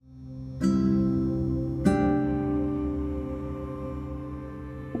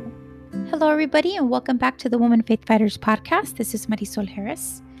Hello, everybody, and welcome back to the Woman Faith Fighters podcast. This is Marisol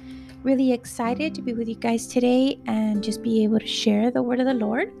Harris. Really excited to be with you guys today and just be able to share the word of the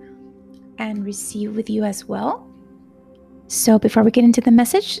Lord and receive with you as well. So before we get into the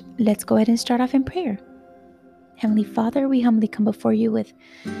message, let's go ahead and start off in prayer. Heavenly Father, we humbly come before you with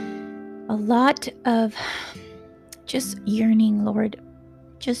a lot of just yearning, Lord,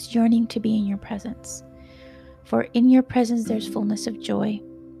 just yearning to be in your presence. For in your presence, there's fullness of joy.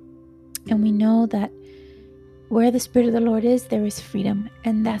 And we know that where the Spirit of the Lord is, there is freedom.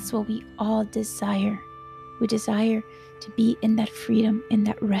 And that's what we all desire. We desire to be in that freedom, in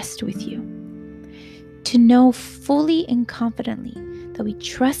that rest with you. To know fully and confidently that we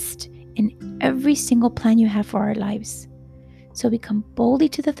trust in every single plan you have for our lives. So we come boldly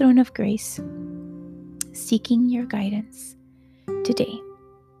to the throne of grace, seeking your guidance today.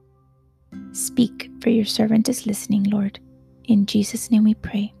 Speak, for your servant is listening, Lord. In Jesus' name we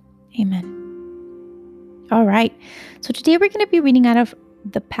pray. Amen. All right, so today we're going to be reading out of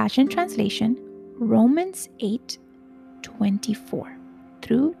the Passion Translation, Romans 8:24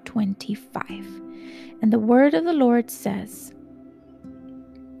 through 25. And the word of the Lord says,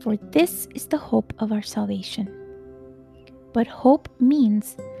 "For this is the hope of our salvation." But hope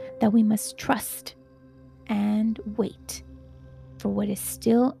means that we must trust and wait for what is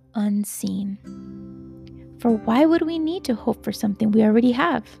still unseen. For why would we need to hope for something we already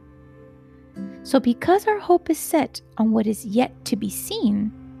have? So because our hope is set on what is yet to be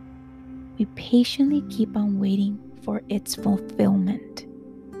seen, we patiently keep on waiting for its fulfillment.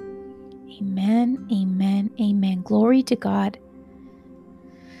 Amen, amen, amen. Glory to God.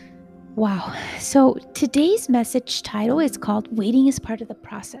 Wow. So today's message title is called Waiting is Part of the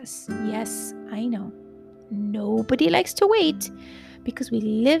Process. Yes, I know. Nobody likes to wait because we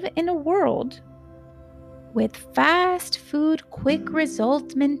live in a world with fast food, quick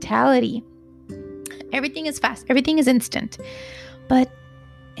result mentality. Everything is fast. Everything is instant. But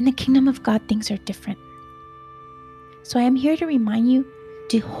in the kingdom of God, things are different. So I am here to remind you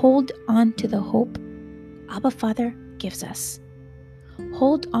to hold on to the hope Abba Father gives us.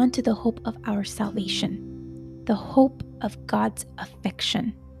 Hold on to the hope of our salvation, the hope of God's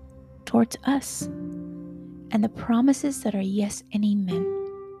affection towards us, and the promises that are yes and amen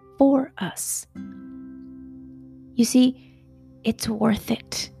for us. You see, it's worth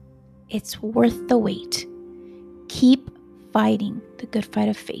it. It's worth the wait. Keep fighting the good fight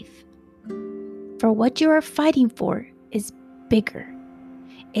of faith. For what you are fighting for is bigger.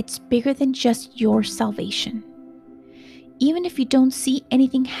 It's bigger than just your salvation. Even if you don't see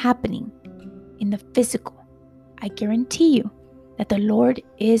anything happening in the physical, I guarantee you that the Lord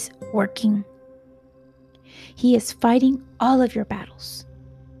is working. He is fighting all of your battles.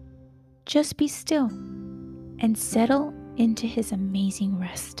 Just be still and settle into His amazing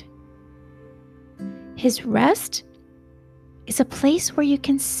rest. His rest is a place where you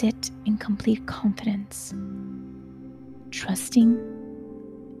can sit in complete confidence, trusting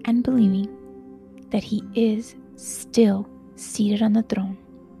and believing that He is still seated on the throne,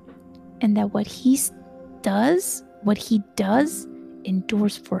 and that what He does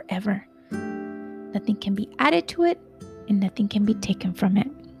endures forever. Nothing can be added to it, and nothing can be taken from it.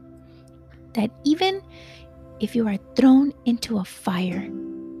 That even if you are thrown into a fire,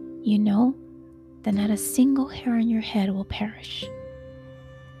 you know that not a single hair on your head will perish,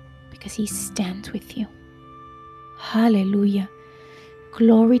 because He stands with you. Hallelujah.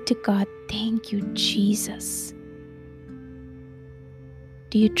 Glory to God. Thank you, Jesus.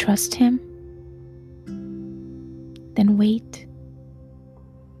 Do you trust Him? Then wait.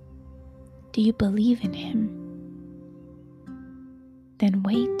 Do you believe in Him? Then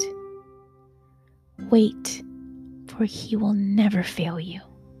wait. Wait, for He will never fail you.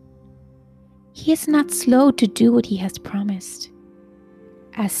 He is not slow to do what He has promised,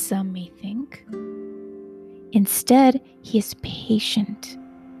 as some may think. Instead, He is patient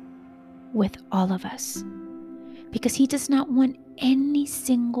with all of us, because He does not want any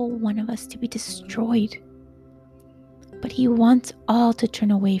single one of us to be destroyed, but He wants all to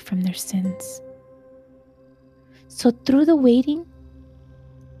turn away from their sins. So through the waiting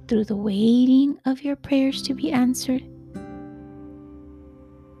of your prayers to be answered,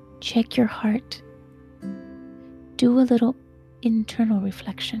 check your heart. Do a little internal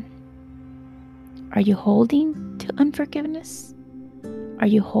reflection. Are you holding to unforgiveness? Are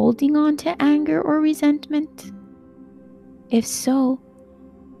you holding on to anger or resentment? If so,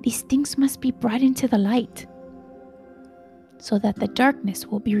 these things must be brought into the light so that the darkness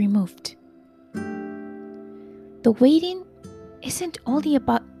will be removed. The waiting isn't only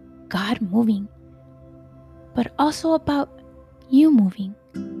about God moving, but also about you moving.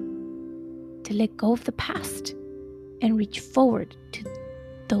 to let go of the past and reach forward to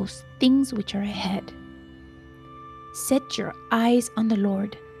those things which are ahead. Set your eyes on the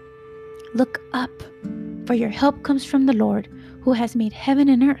Lord. Look up, for your help comes from the Lord, who has made heaven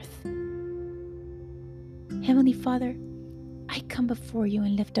and earth. Heavenly Father, I come before you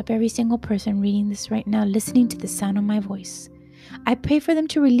and lift up every single person reading this right now, listening to the sound of my voice. I pray for them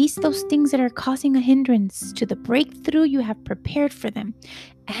to release those things that are causing a hindrance to the breakthrough you have prepared for them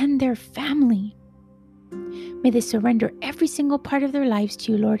and their family. May they surrender every single part of their lives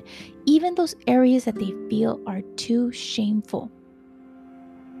to you, Lord, even those areas that they feel are too shameful.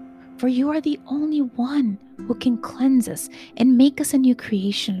 For you are the only one who can cleanse us and make us a new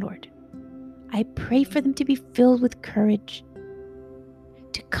creation, Lord. I pray for them to be filled with courage,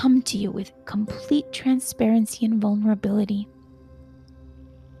 to come to you with complete transparency and vulnerability.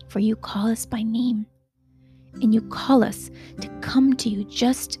 For you call us by name, and you call us to come to you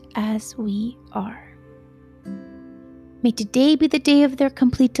just as we are. May today be the day of their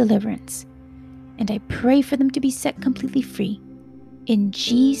complete deliverance, and I pray for them to be set completely free. In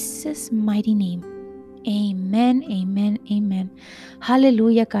Jesus' mighty name, amen, amen, amen.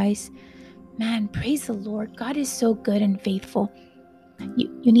 Hallelujah, guys. Man, praise the Lord. God is so good and faithful.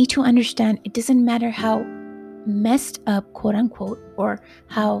 You need to understand, it doesn't matter how messed up, quote unquote, or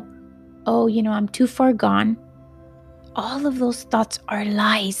how, I'm too far gone. All of those thoughts are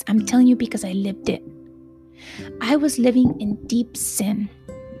lies. I'm telling you because I lived it. I was living in deep sin,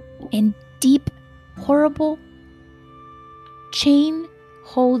 in deep, horrible,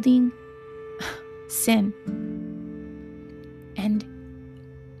 chain-holding sin. And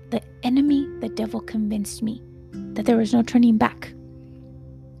the enemy, the devil, convinced me that there was no turning back,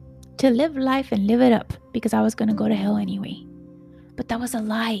 to live life and live it up because I was going to go to hell anyway. But that was a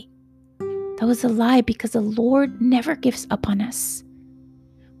lie. That was a lie, because the Lord never gives up on us.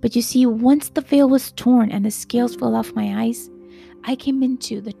 But you see, once the veil was torn and the scales fell off my eyes, I came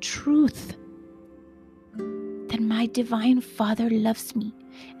into the truth that my divine Father loves me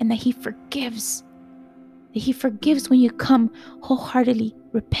and that He forgives. That He forgives when you come wholeheartedly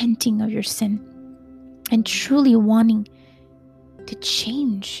repenting of your sin and truly wanting to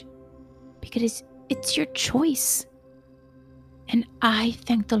change, because it's your choice. And I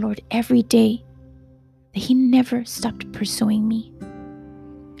thank the Lord every day that He never stopped pursuing me,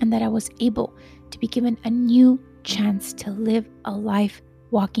 and that I was able to be given a new chance to live a life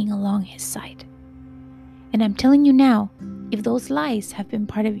walking along His side. And I'm telling you now, if those lies have been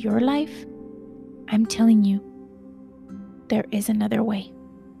part of your life, I'm telling you, there is another way.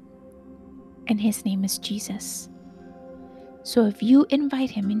 And His name is Jesus. So if you invite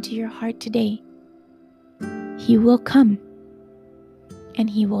Him into your heart today, He will come and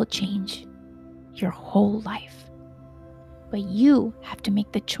He will change your whole life. But you have to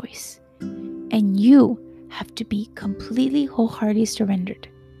make the choice, and you have to be completely wholeheartedly surrendered,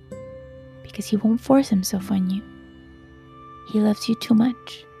 because He won't force Himself on you. He loves you too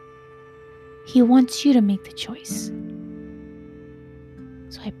much. He wants you to make the choice.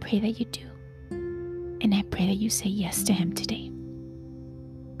 So I pray that you do, and I pray that you say yes to Him today.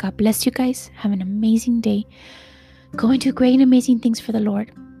 God bless you guys. Have an amazing day. Go and do great and amazing things for the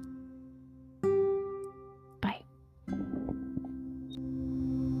Lord.